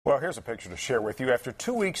Well, here's a picture to share with you. After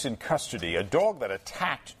 2 weeks in custody, a dog that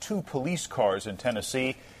attacked two police cars in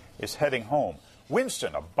Tennessee is heading home.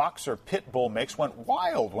 Winston, a boxer pit bull mix, went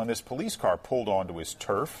wild when this police car pulled onto his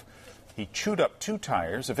turf. He chewed up two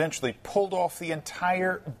tires, eventually pulled off the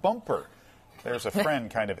entire bumper. There's a friend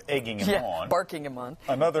kind of egging him on. Barking him on.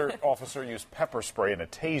 Another officer used pepper spray and a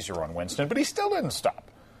taser on Winston, but he still didn't stop.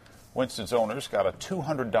 Winston's owners got a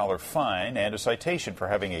 $200 fine and a citation for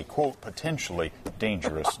having a, quote, potentially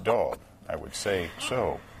dangerous dog. I would say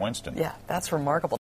so. Winston. Yeah, that's remarkable.